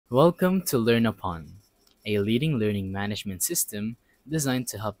Welcome to LearnUpon, a leading learning management system designed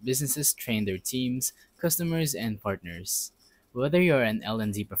to help businesses train their teams, customers, and partners. Whether you're an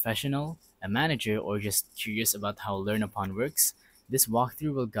L&D professional, a manager, or just curious about how LearnUpon works, this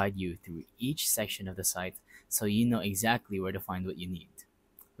walkthrough will guide you through each section of the site so you know exactly where to find what you need.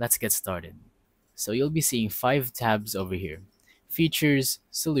 Let's get started. So you'll be seeing 5 tabs over here: Features,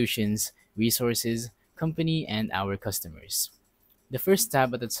 Solutions, Resources, Company, and Our Customers. The first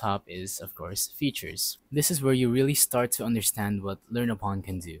tab at the top is, of course, Features. This is where you really start to understand what LearnUpon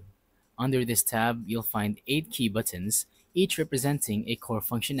can do. Under this tab, you'll find 8 key buttons, each representing a core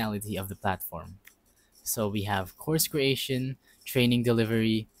functionality of the platform. So we have course creation, training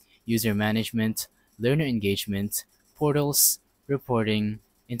delivery, user management, learner engagement, portals, reporting,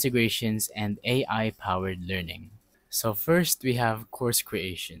 integrations, and AI-powered learning. So first, we have course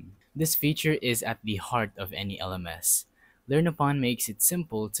creation. This feature is at the heart of any LMS. LearnUpon makes it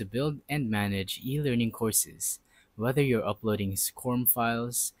simple to build and manage e-learning courses. Whether you're uploading SCORM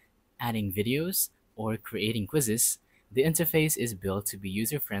files, adding videos, or creating quizzes, the interface is built to be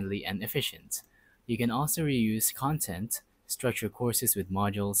user-friendly and efficient. You can also reuse content, structure courses with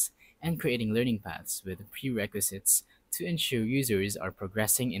modules, and creating learning paths with prerequisites to ensure users are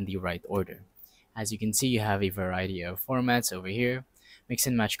progressing in the right order. As you can see, you have a variety of formats over here. Mix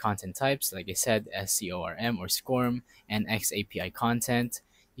and match content types, like I said, SCORM or SCORM, and XAPI content.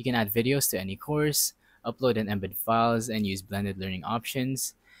 You can add videos to any course, upload and embed files, and use blended learning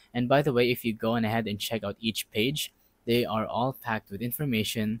options. And by the way, if you go on ahead and check out each page, they are all packed with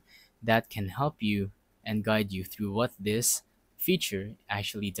information that can help you and guide you through what this feature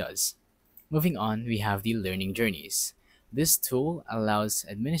actually does. Moving on, we have the learning journeys. This tool allows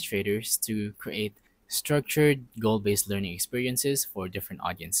administrators to create structured, goal-based learning experiences for different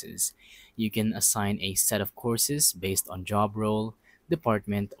audiences. You can assign a set of courses based on job role,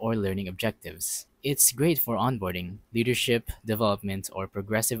 department, or learning objectives. It's great for onboarding, leadership, development, or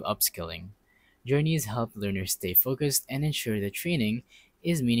progressive upskilling. Journeys help learners stay focused and ensure that training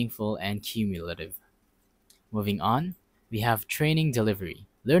is meaningful and cumulative. Moving on, we have training delivery.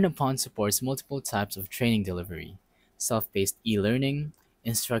 LearnUpon supports multiple types of training delivery: self-paced e-learning,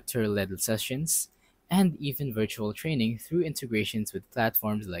 instructor-led sessions, and even virtual training through integrations with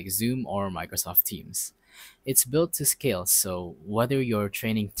platforms like Zoom or Microsoft Teams. It's built to scale, so whether you're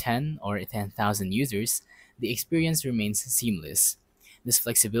training 10 or 10,000 users, the experience remains seamless. This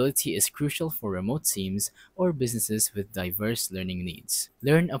flexibility is crucial for remote teams or businesses with diverse learning needs.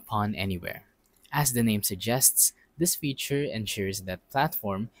 Learn upon anywhere. As the name suggests, this feature ensures that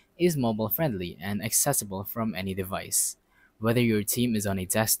platform is mobile friendly and accessible from any device. Whether your team is on a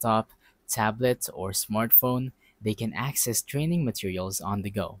desktop, tablet, or smartphone, they can access training materials on the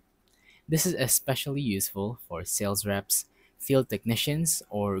go. This is especially useful for sales reps, field technicians,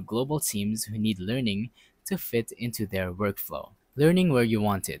 or global teams who need learning to fit into their workflow. Learning where you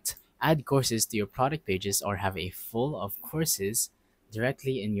want it. Add courses to your product pages or have a full of courses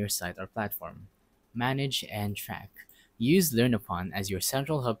directly in your site or platform. Manage and track. Use LearnUpon as your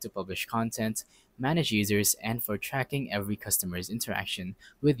central hub to publish content, manage users, and for tracking every customer's interaction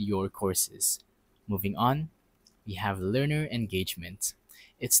with your courses. Moving on, we have learner engagement.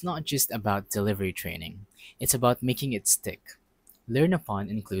 It's not just about delivery training, it's about making it stick. LearnUpon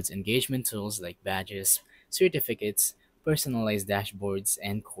includes engagement tools like badges, certificates, personalized dashboards,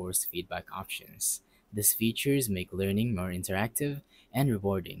 and course feedback options. These features make learning more interactive and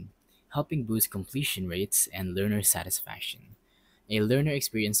rewarding, helping boost completion rates and learner satisfaction. A learner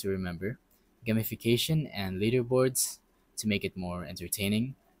experience to remember, gamification and leaderboards to make it more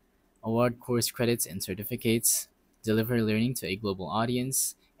entertaining, award course credits and certificates, deliver learning to a global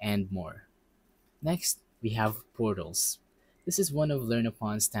audience, and more. Next, we have portals. This is one of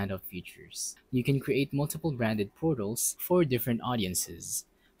LearnUpon's standout features. You can create multiple branded portals for different audiences.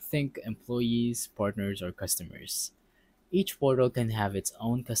 Think employees, partners, or customers. Each portal can have its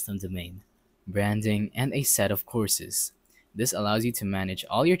own custom domain, branding, and a set of courses. This allows you to manage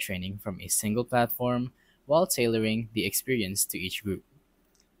all your training from a single platform while tailoring the experience to each group.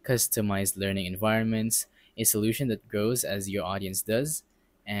 Customized learning environments, a solution that grows as your audience does,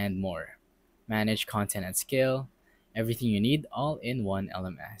 and more. Manage content at scale, everything you need all in one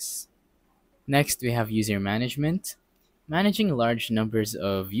LMS. Next, we have user management. Managing large numbers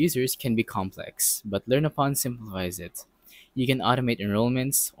of users can be complex, but LearnUpon simplifies it. You can automate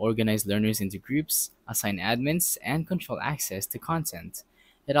enrollments, organize learners into groups, assign admins, and control access to content.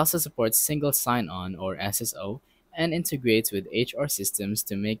 It also supports single sign-on or SSO and integrates with HR systems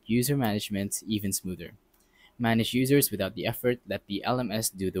to make user management even smoother. Manage users without the effort, let the LMS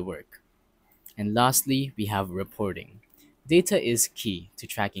do the work. And lastly, we have reporting. Data is key to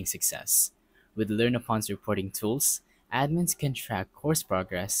tracking success. With LearnUpon's reporting tools, admins can track course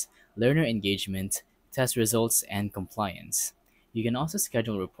progress, learner engagement, test results, and compliance. You can also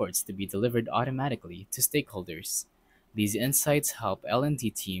schedule reports to be delivered automatically to stakeholders. These insights help L&D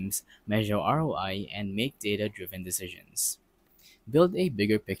teams measure ROI and make data-driven decisions. Build a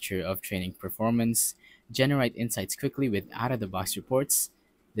bigger picture of training performance, generate insights quickly with out of the box reports,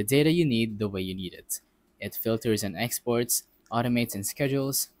 the data you need the way you need it. It filters and exports, automates and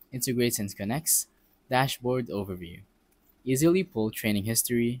schedules, integrates and connects, dashboard overview. Easily pull training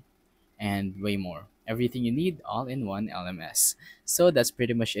history, and way more. Everything you need all in one LMS. So that's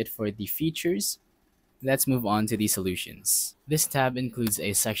pretty much it for the features. Let's move on to the solutions. This tab includes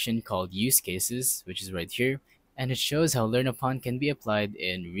a section called Use Cases, which is right here, and it shows how LearnUpon can be applied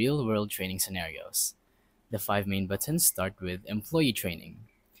in real-world training scenarios. The five main buttons start with Employee Training.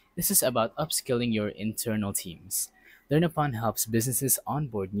 This is about upskilling your internal teams. LearnUpon helps businesses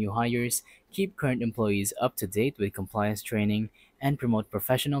onboard new hires, keep current employees up to date with compliance training, and promote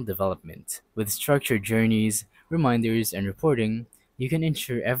professional development. With structured journeys, reminders, and reporting, you can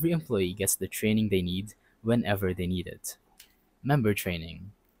ensure every employee gets the training they need whenever they need it. Member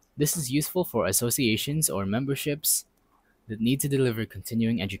Training. This is useful for associations or memberships that need to deliver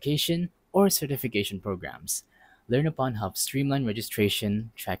continuing education or certification programs. LearnUpon helps streamline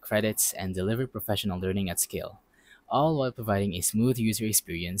registration, track credits, and deliver professional learning at scale, all while providing a smooth user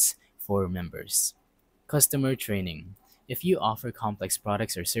experience for members. Customer Training. If you offer complex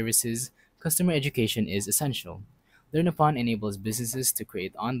products or services, customer education is essential. LearnUpon enables businesses to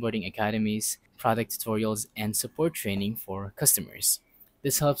create onboarding academies, product tutorials, and support training for customers.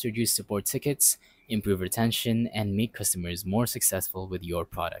 This helps reduce support tickets, improve retention, and make customers more successful with your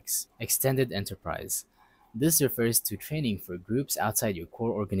products. Extended Enterprise. This refers to training for groups outside your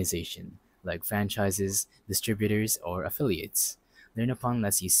core organization, like franchises, distributors, or affiliates. LearnUpon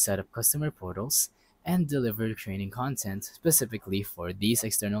lets you set up customer portals and deliver training content specifically for these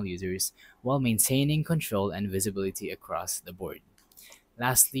external users while maintaining control and visibility across the board.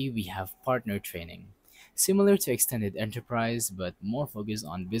 Lastly, we have partner training. Similar to Extended Enterprise, but more focused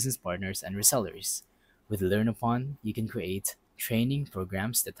on business partners and resellers. With LearnUpon, you can create training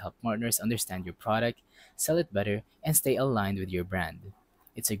programs that help partners understand your product, sell it better, and stay aligned with your brand.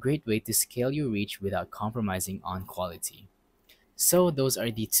 It's a great way to scale your reach without compromising on quality. So those are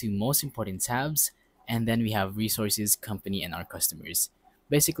the two most important tabs. And then we have resources, company, and our customers.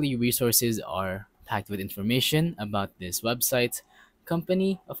 Basically, resources are packed with information about this website.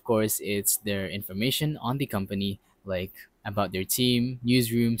 Company, of course, it's their information on the company, like about their team,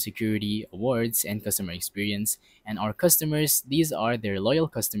 newsroom, security, awards, and customer experience. And our customers, these are their loyal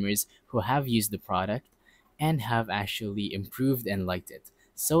customers who have used the product and have actually improved and liked it.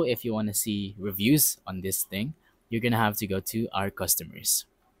 So if you want to see reviews on this thing, you're gonna have to go to our customers.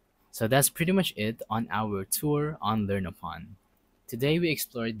 So that's pretty much it on our tour on LearnUpon. Today we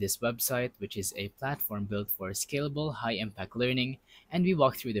explored this website, which is a platform built for scalable, high-impact learning, and we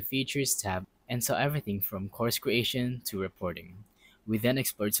walked through the features tab and saw everything from course creation to reporting. We then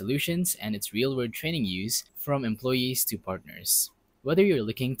explored solutions and its real-world training use from employees to partners. Whether you're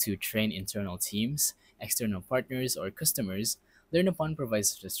looking to train internal teams, external partners, or customers, LearnUpon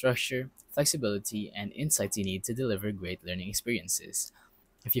provides the structure, flexibility, and insights you need to deliver great learning experiences.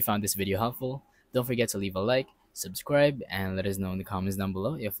 If you found this video helpful, don't forget to leave a like, subscribe, and let us know in the comments down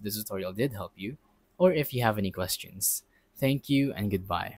below if this tutorial did help you, or if you have any questions. Thank you and goodbye.